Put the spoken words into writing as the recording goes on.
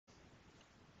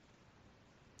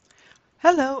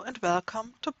Hello and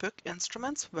welcome to BYK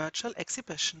Instruments Virtual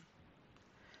Exhibition.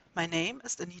 My name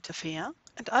is Anita Fehr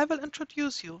and I will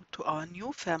introduce you to our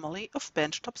new family of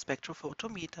benchtop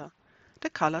spectrophotometer, the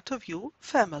color2view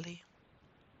family.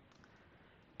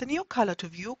 The new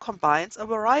color2view combines a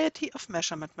variety of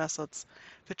measurement methods,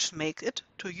 which make it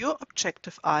to your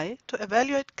objective eye to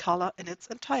evaluate color in its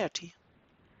entirety.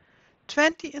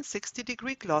 20 and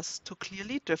 60-degree gloss to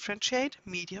clearly differentiate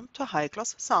medium to high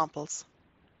gloss samples.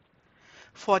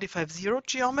 45-0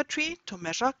 geometry to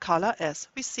measure color as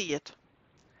we see it.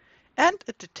 And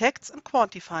it detects and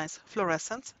quantifies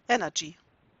fluorescence energy.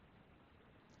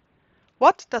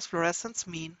 What does fluorescence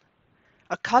mean?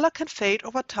 A color can fade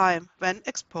over time when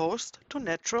exposed to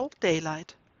natural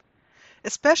daylight.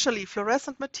 Especially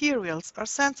fluorescent materials are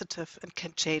sensitive and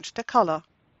can change their color.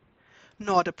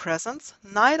 Nor the presence,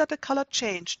 neither the color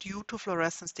change due to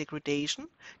fluorescence degradation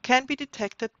can be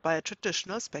detected by a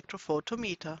traditional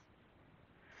spectrophotometer.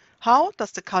 How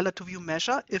does the color2view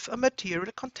measure if a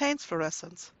material contains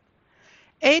fluorescence?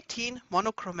 18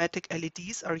 monochromatic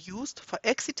LEDs are used for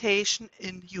excitation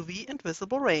in UV and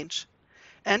visible range,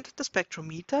 and the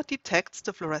spectrometer detects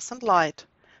the fluorescent light,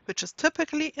 which is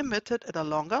typically emitted at a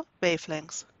longer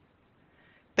wavelength.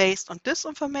 Based on this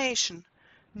information,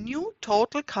 new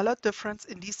total color difference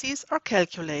indices are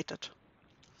calculated.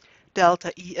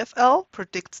 Delta EFL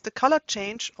predicts the color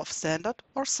change of standard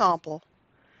or sample.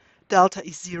 Delta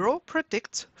E0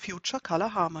 predicts future color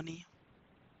harmony.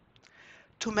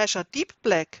 To measure deep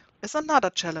black is another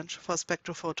challenge for a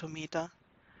spectrophotometer.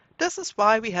 This is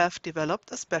why we have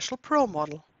developed a special Pro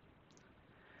model.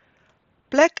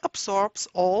 Black absorbs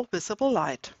all visible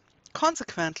light.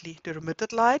 Consequently, the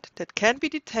emitted light that can be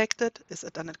detected is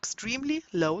at an extremely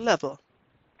low level.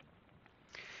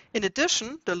 In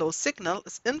addition, the low signal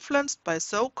is influenced by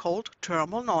so-called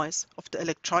thermal noise of the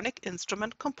electronic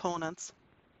instrument components.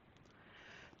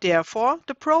 Therefore,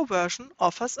 the Pro version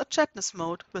offers a Jetness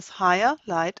mode with higher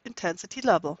light intensity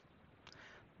level.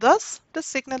 Thus, the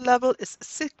signal level is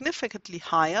significantly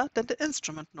higher than the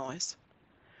instrument noise.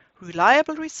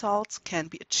 Reliable results can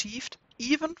be achieved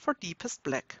even for deepest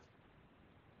black.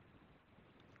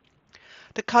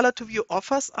 The color2view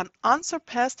offers an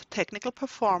unsurpassed technical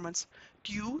performance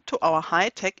due to our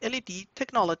high-tech LED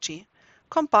technology,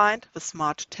 combined with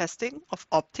smart testing of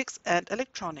optics and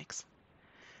electronics.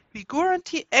 We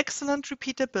guarantee excellent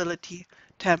repeatability,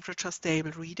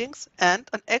 temperature-stable readings, and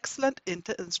an excellent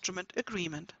inter-instrument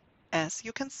agreement, as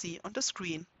you can see on the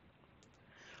screen.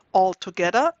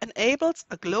 Altogether enables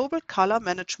a global color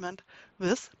management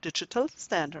with digital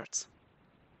standards.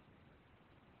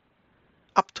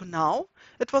 Up to now,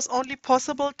 it was only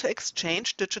possible to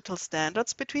exchange digital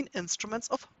standards between instruments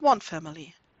of one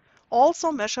family.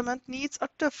 Also, measurement needs are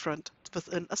different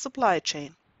within a supply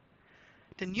chain.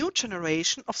 The new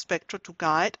generation of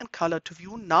Spectro2Guide and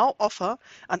color2view now offer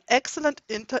an excellent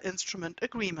inter-instrument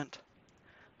agreement.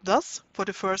 Thus, for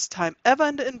the first time ever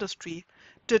in the industry,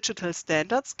 digital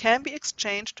standards can be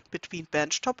exchanged between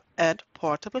benchtop and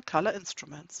portable color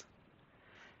instruments.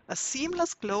 A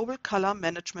seamless global color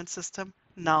management system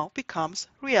now becomes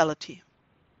reality.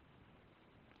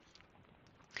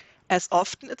 As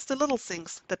often, it's the little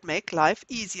things that make life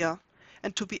easier.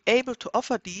 And to be able to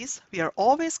offer these, we are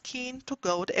always keen to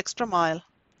go the extra mile.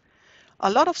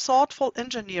 A lot of thoughtful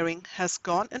engineering has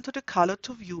gone into the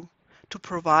color2view to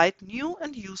provide new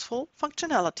and useful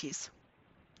functionalities.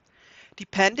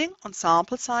 Depending on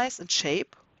sample size and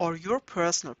shape or your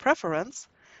personal preference,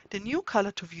 the new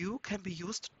color2view can be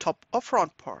used top or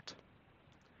front port.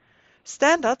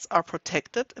 Standards are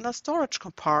protected in a storage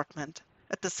compartment.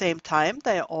 At the same time,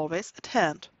 they are always at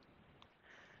hand.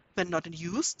 When not in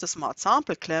use, the smart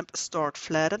sample clamp is stored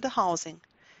flat in the housing,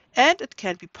 and it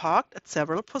can be parked at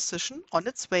several positions on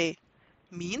its way.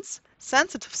 Means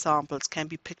sensitive samples can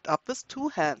be picked up with two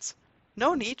hands.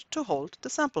 No need to hold the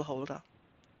sample holder.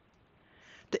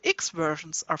 The X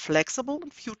versions are flexible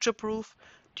and future-proof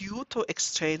due to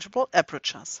exchangeable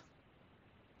apertures.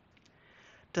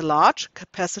 The large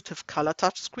capacitive color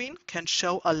touchscreen can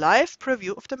show a live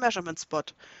preview of the measurement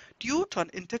spot due to an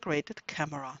integrated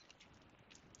camera.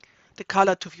 The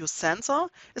color2view sensor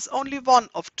is only one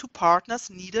of two partners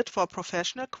needed for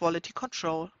professional quality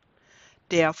control.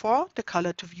 Therefore, the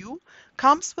color2view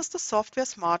comes with the software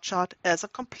Smart Chart as a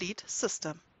complete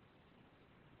system.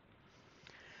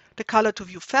 The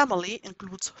color2view family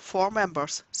includes 4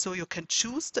 members, so you can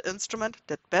choose the instrument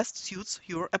that best suits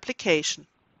your application.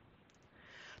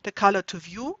 The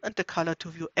color2view and the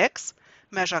color2view X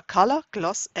measure color,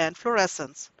 gloss, and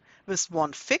fluorescence, with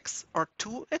one fixed or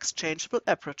 2 exchangeable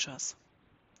apertures.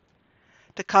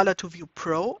 The color2view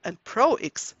Pro and Pro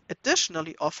X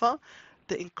additionally offer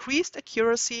the increased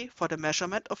accuracy for the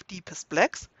measurement of deepest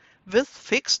blacks with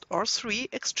fixed or 3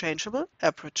 exchangeable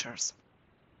apertures.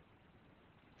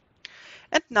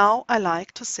 And now I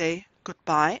like to say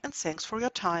goodbye and thanks for your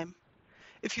time.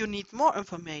 If you need more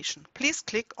information, please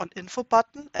click on Info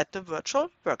button at the virtual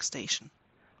workstation.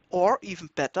 Or even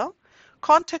better,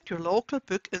 contact your local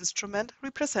BYK instrument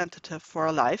representative for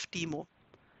a live demo.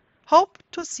 Hope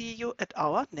to see you at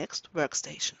our next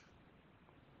workstation.